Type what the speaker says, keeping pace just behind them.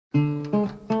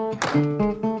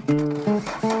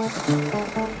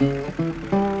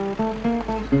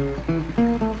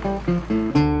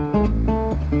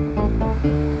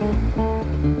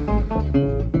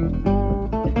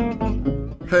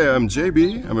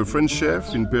JB, I'm a French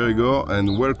chef in Périgord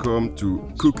and welcome to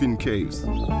Cooking Caves.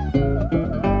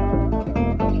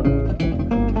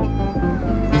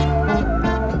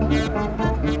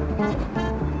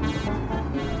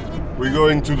 We're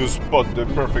going to the spot, the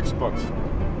perfect spot,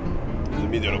 in the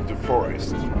middle of the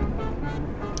forest,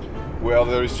 where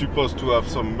there is supposed to have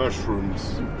some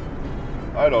mushrooms.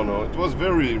 I don't know, it was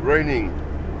very raining,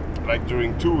 like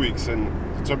during 2 weeks, and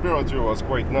the temperature was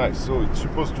quite nice, so it's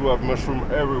supposed to have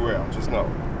mushroom everywhere just now.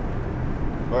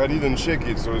 But I didn't check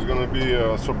it, so it's gonna be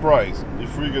a surprise.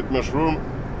 If we get mushroom,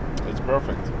 it's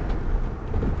perfect.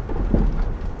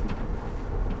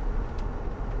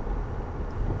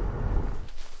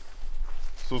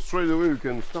 So straight away we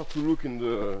can start to look in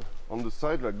on the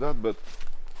side like that, but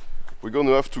we're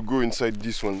gonna have to go inside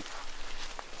this one.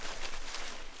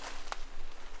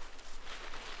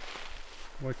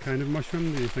 What kind of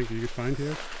mushroom do you think you could find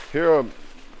here?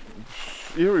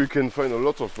 Here you can find a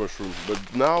lot of mushrooms, but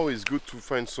now it's good to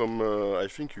find some, I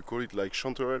think you call it like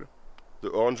chanterelle, the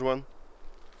orange one.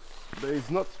 But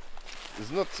it's not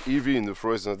heavy in the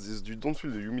forest, you don't feel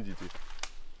the humidity.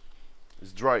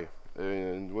 It's dry,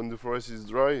 and when the forest is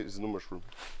dry, it's no mushroom.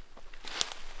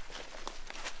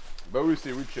 But we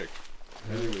see, we check.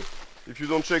 Anyway, if you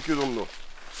don't check, you don't know.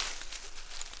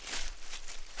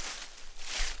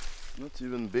 Not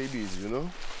even babies, you know?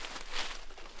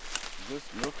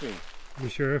 Just nothing. I'm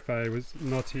sure if I was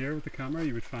not here with the camera,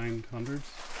 you would find hundreds.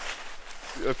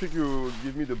 I think you would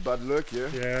give me the bad luck, yeah?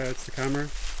 Yeah, it's the camera.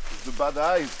 It's the bad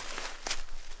eyes.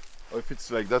 Or if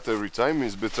it's like that every time,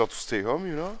 it's better to stay home,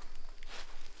 you know?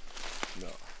 No.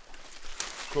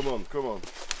 Come on, come on.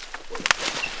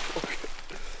 Okay.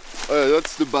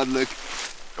 That's the bad luck.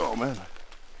 Oh man.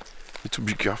 Need to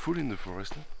be careful in the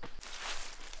forest. Huh?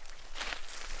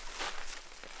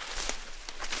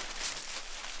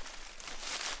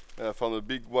 I found a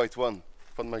big white one.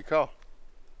 Found my car.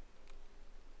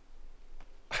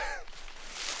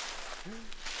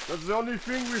 That's the only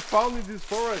thing we found in this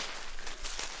forest.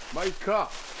 My car.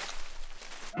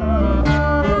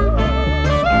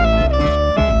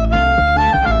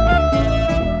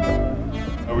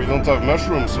 We don't have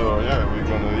mushrooms, so yeah, we're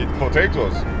gonna eat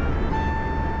potatoes.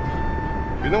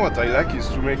 You know what I like is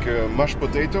to make a mashed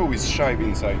potato with chives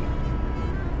inside.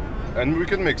 And we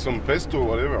can make some pesto or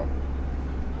whatever.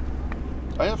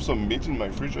 I have some meat in my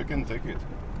fridge, I can take it.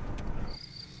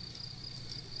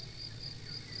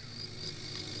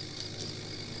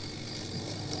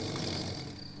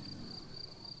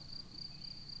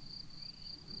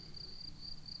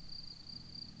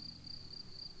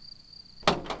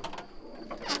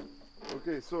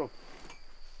 Okay, so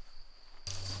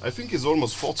I think it's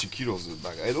almost 40 kilos the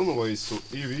bag. I don't know why it's so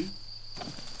heavy,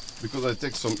 because I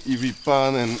take some heavy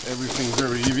pan and everything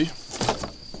very heavy.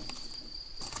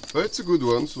 But it's a good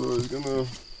one, so it's gonna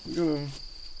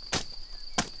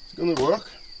work.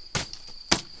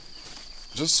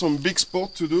 Just some big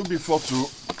sport to do before to.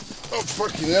 Oh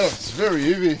fucking hell! It's very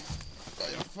heavy.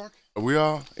 Fuck. We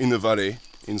are in a valley,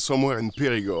 somewhere in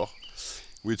Périgord,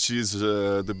 which is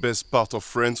the best part of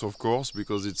France, of course,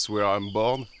 because it's where I'm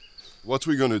born. What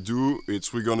we're gonna do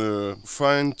is we're gonna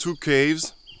find 2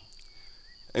 caves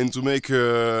and to make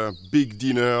a big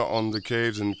dinner on the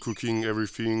caves and cooking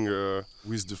everything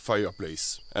with the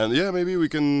fireplace. And yeah, maybe we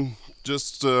can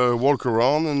just walk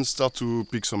around and start to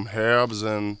pick some herbs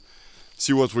and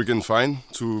see what we can find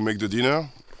to make the dinner.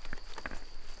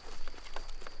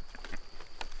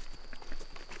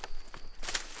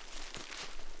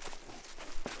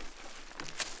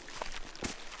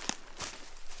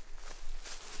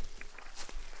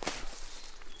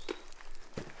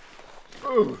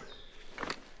 Oh.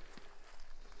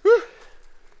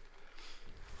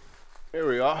 Here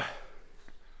we are,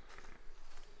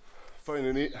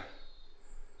 finally.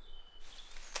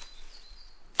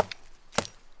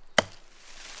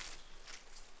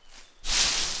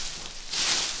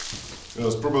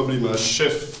 It's probably my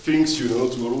chef thinks, you know,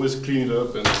 to always clean it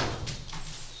up and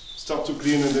start to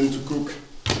clean and then to cook.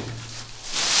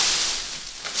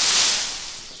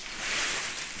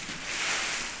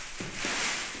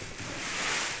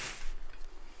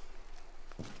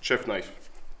 Chef knife.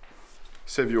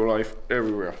 Save your life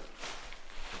everywhere.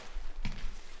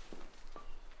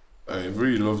 I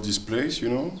really love this place, you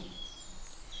know.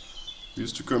 We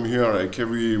used to come here like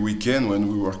every weekend when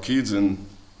we were kids, and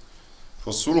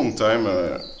for so long time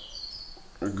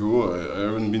ago I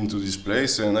haven't been to this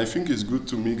place, and I think it's good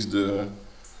to mix the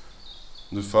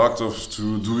fact of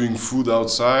doing food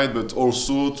outside, but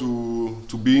also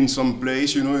to be in some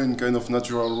place, you know, in kind of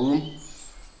natural room.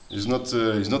 It's not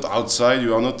outside,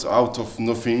 you are not out of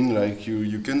nothing, like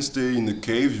you can stay in the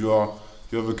cave, you are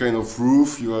You have a kind of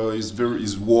roof.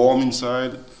 It's warm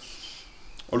inside.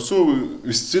 Also,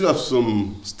 we still have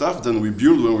some stuff that we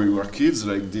built when we were kids,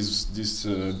 like this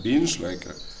bench. Like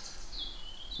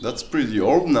that's pretty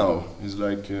old now. It's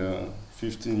like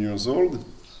 15 years old,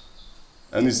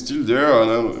 and it's still there,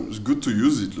 and it's good to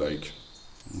use it. Like,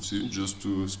 you see, just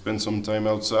to spend some time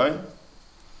outside.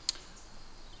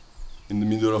 In the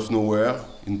middle of nowhere,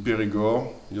 in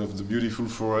Périgord, you have the beautiful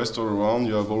forest all around.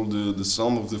 You have all the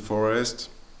sound of the forest.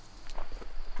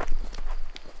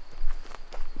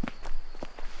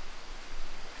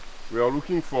 We are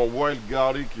looking for wild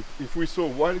garlic. If we saw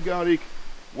wild garlic,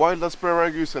 wild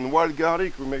asparagus and wild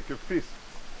garlic, we make a feast.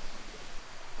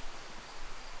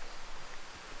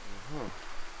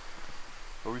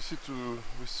 So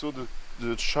we saw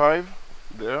the chive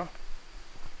there.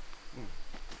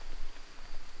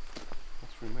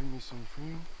 That reminds me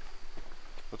something.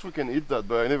 But we can eat that,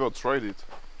 but I never tried it.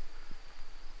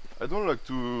 I don't like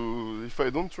to. If I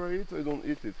don't try it, I don't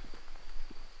eat it.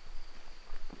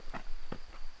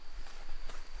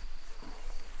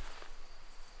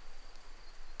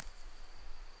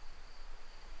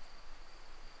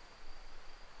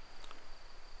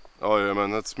 Oh yeah, man,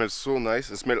 that smells so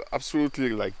nice. It smells absolutely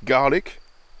like garlic.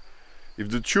 If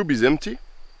the tube is empty,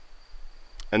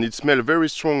 and it smells very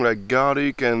strong like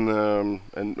garlic and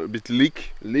a bit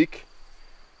leek.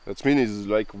 That means it's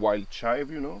like wild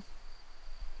chive, you know.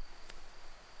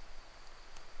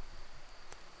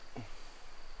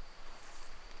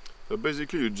 So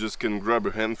basically, you just can grab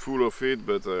a handful of it,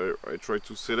 but I try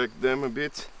to select them a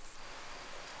bit.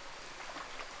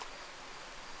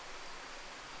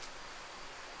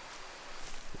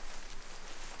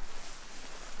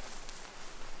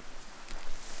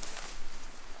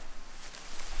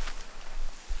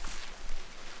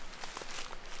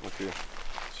 Okay,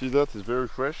 see that? It's very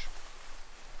fresh,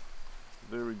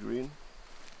 very green.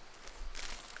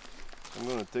 I'm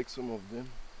gonna take some of them,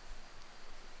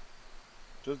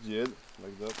 just the head,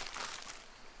 like that,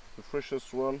 the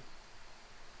freshest one.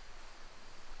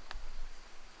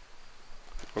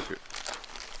 Okay.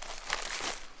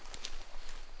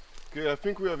 Okay, I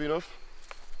think we have enough.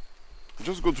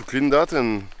 Just go to clean that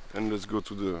and let's go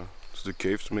to the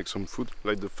cave to make some food,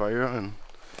 light the fire and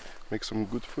make some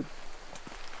good food.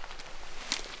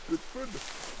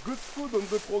 Good food on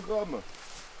the programme.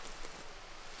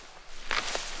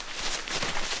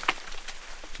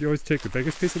 You always take the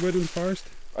biggest piece of wood in the forest?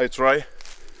 I try.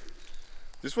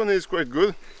 This one is quite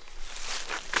good.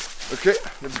 Okay,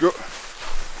 let's go.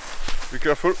 Be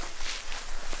careful.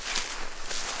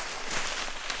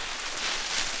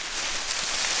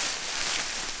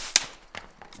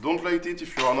 Don't light it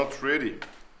if you are not ready.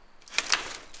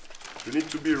 You need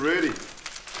to be ready.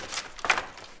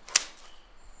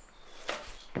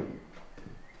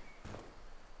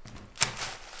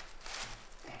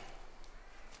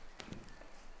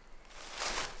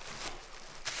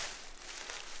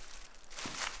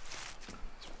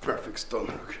 Perfect stone,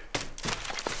 look.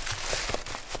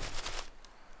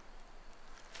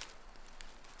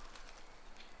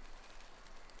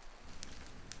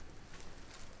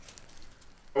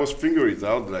 I was figuring it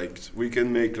out, like we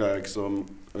can make like some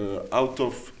out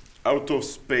of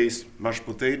space mashed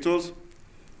potatoes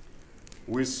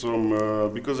with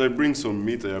some because I bring some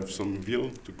meat. I have some veal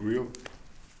to grill,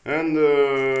 and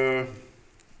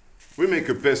we make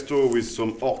a pesto with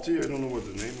some orty. I don't know what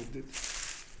the name of it.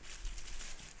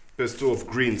 Pesto of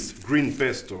greens, green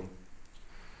pesto.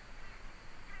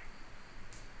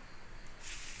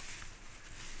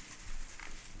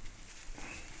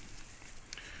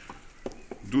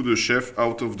 Do the chef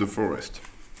out of the forest.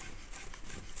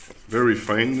 Very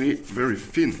finely, very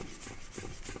thin.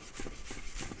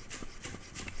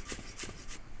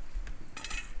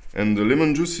 And the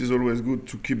lemon juice is always good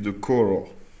to keep the color.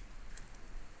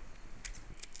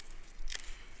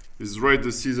 It's right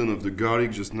the season of the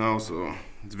garlic just now, so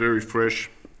it's very fresh.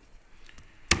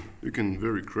 You can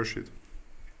very crush it.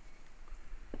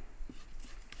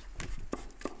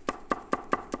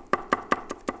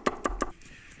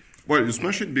 Well, you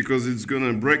smash it because it's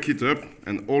gonna break it up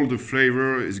and all the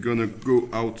flavor is gonna go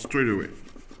out straight away.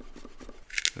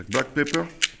 Like black pepper.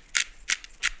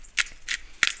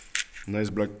 Nice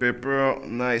black pepper,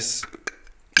 nice.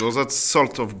 No, that's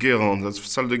salt of Guérande. That's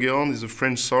salt de Guérande is a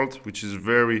French salt, which is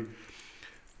very,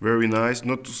 very nice.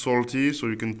 Not too salty, so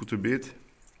you can put a bit.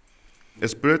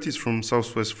 Espelette is from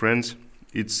southwest France.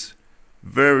 It's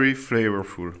very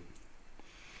flavorful.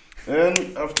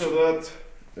 And after that,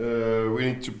 we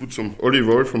need to put some olive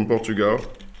oil from Portugal.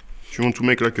 If you want to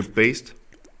make like a paste.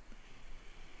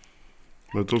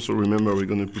 But also remember we're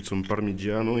gonna put some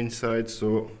Parmigiano inside,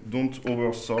 so don't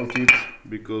over salt it.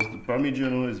 because the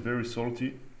Parmigiano is very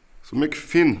salty. So make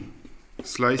thin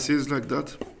slices like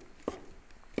that.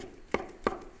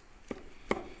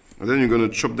 And then you're gonna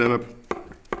chop them up.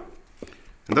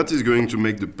 And that is going to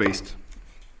make the paste.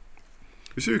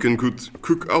 You see, you can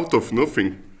cook out of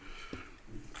nothing.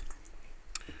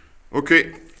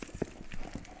 Okay.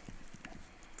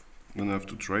 I'm gonna have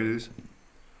to try this.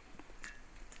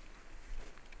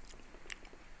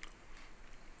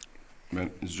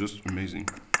 Man, it's just amazing.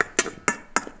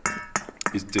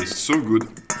 It tastes so good.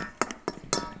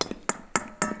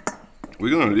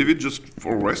 We're gonna leave it just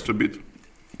for rest a bit.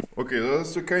 Okay,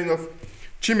 that's a kind of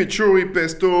chimichurri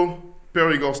pesto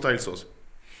Périgord style sauce.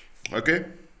 Okay,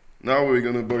 now we're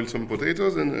gonna boil some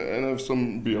potatoes and have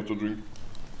some beer to drink.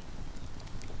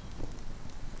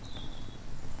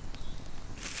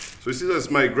 So you see, that's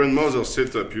my grandmother's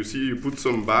setup. You see, you put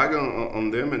some bag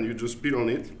on them and you just peel on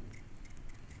it.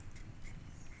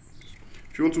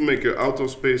 If you want to make an out of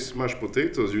space mashed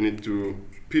potatoes, you need to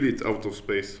peel it out of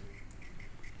space.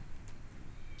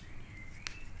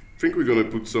 I think we're gonna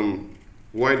put some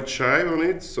white chive on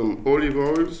it, some olive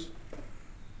oils,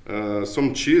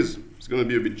 some cheese. It's gonna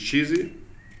be a bit cheesy.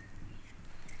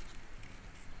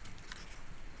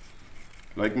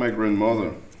 Like my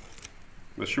grandmother.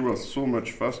 But she was so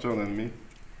much faster than me.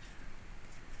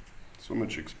 So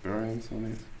much experience on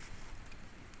it.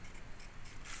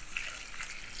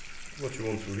 What you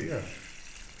want to hear?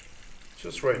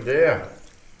 Just right there.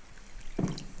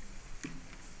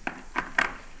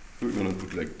 We're gonna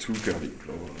put like 2 garlic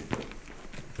cloves on it.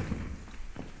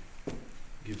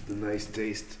 Gives the nice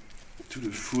taste to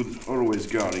the food. Always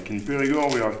garlic. In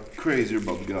Périgord we are crazy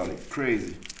about garlic.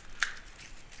 Crazy.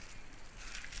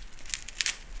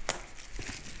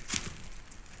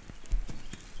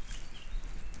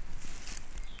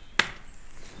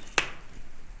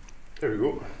 There we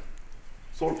go.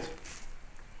 Salt.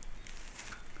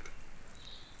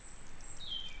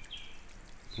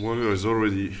 Water is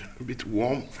already a bit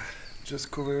warm. Just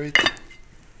cover it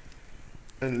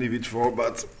and leave it for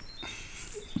about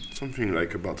something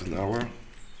like about an hour.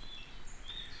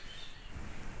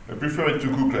 I prefer it to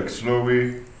cook like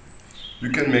slowly. You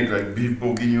can make like beef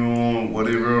bourguignon,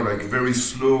 whatever, like very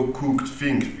slow cooked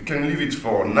things. You can leave it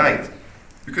for a night.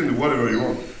 You can do whatever you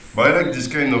want. But I like this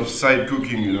kind of side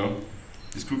cooking, you know.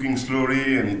 It's cooking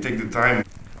slowly and it takes the time.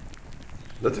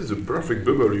 That is the perfect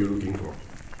bubble you're looking for.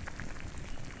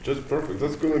 Just perfect.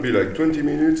 That's gonna be like 20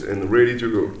 minutes and ready to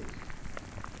go.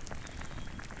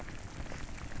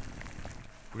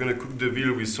 We're gonna cook the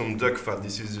veal with some duck fat.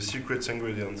 This is the secret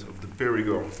ingredient of the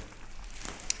Périgord.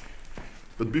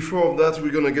 But before that,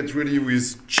 we're gonna get ready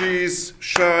with cheese,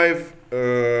 chive,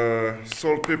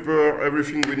 salt, pepper,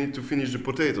 everything we need to finish the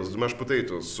potatoes, the mashed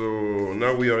potatoes. So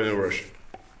now we are in a rush.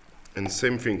 And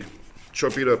same thing,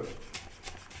 chop it up.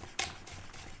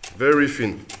 Very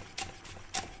thin.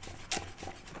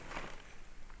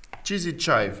 Cheesy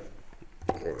chive.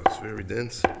 Oh, that's very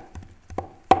dense.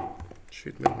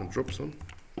 Shit, man, I dropped some.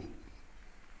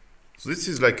 So this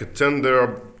is like a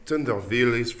tender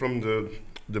veal. It's from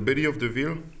the belly of the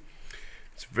veal.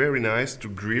 It's very nice to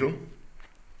grill.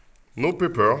 No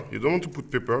pepper. You don't want to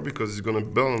put pepper because it's gonna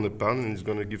burn on the pan and it's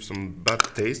gonna give some bad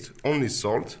taste. Only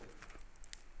salt.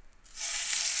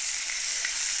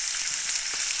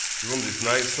 You want this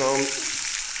nice sound,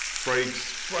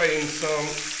 frying sound.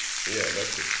 Yeah,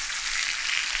 that's it.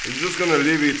 You're just gonna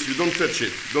leave it, you don't touch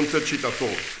it at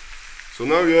all. So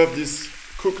now you have these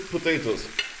cooked potatoes.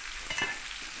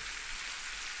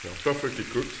 They're perfectly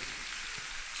cooked.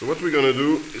 So what we're gonna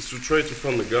do is to try to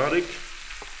find the garlic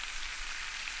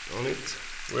on it.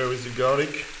 Where is the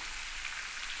garlic?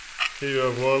 Here you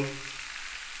have one.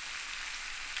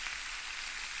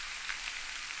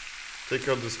 Take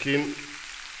out the skin.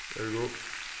 There we go.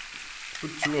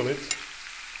 Put 2 on it.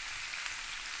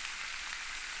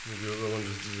 Maybe the other one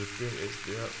just disappeared. It's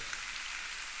there.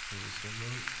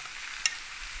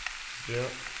 There.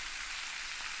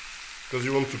 Because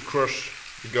you want to crush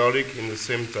the garlic in the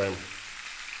same time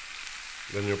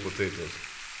than your potatoes.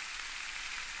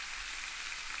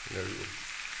 There we go.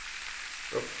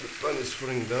 Oh, the pan is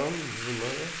falling down, it doesn't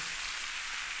matter.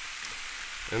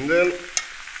 And then,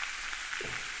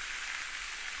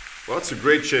 well, that's a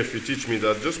great chef, you teach me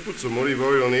that. Just put some olive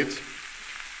oil on it.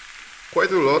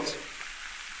 Quite a lot.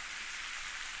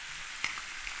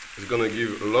 It's gonna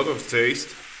give a lot of taste.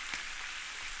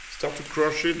 Start to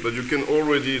crush it, but you can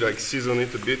already like season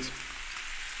it a bit.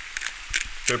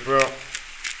 Pepper.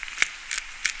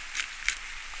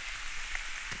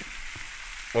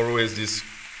 Always this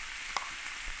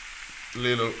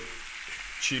little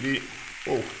chili.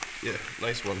 Oh, yeah,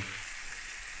 nice one.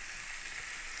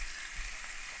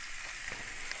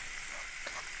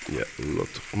 Yeah, a lot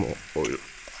more oil.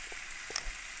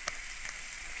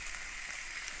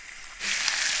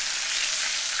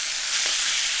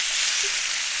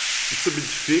 It's a bit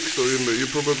thick, so you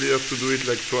probably have to do it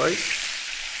like twice.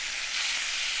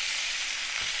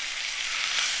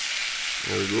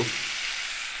 There we go.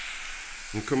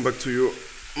 And come back to your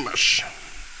mash.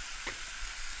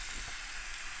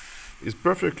 It's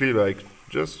perfectly like,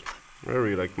 just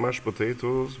very like mashed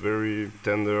potatoes, very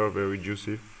tender, very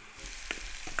juicy.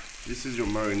 This is your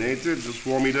marinated, just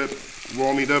warm it up,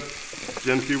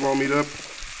 gently warm it up.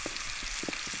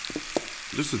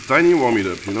 Just a tiny warm it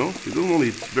up, you know? You don't want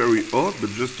it very hot,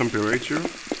 but just temperature.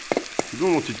 You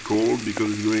don't want it cold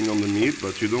because it's going on the meat,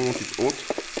 but you don't want it hot.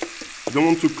 You don't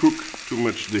want to cook too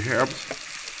much the herbs.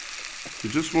 You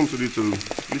just want a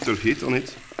little heat on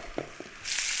it.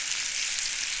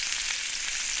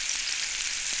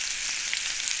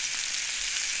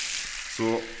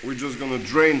 So we're just gonna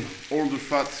drain all the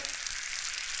fat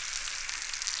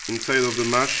inside of the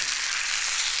mash.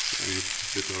 Maybe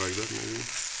better like that, maybe.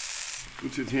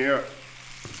 Put it here.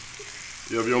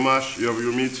 You have your mash, you have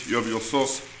your meat, you have your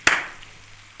sauce.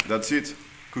 That's it.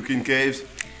 Cooking caves.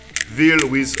 Veal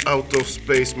with out of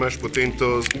space mashed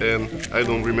potatoes and I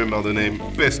don't remember the name,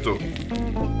 pesto.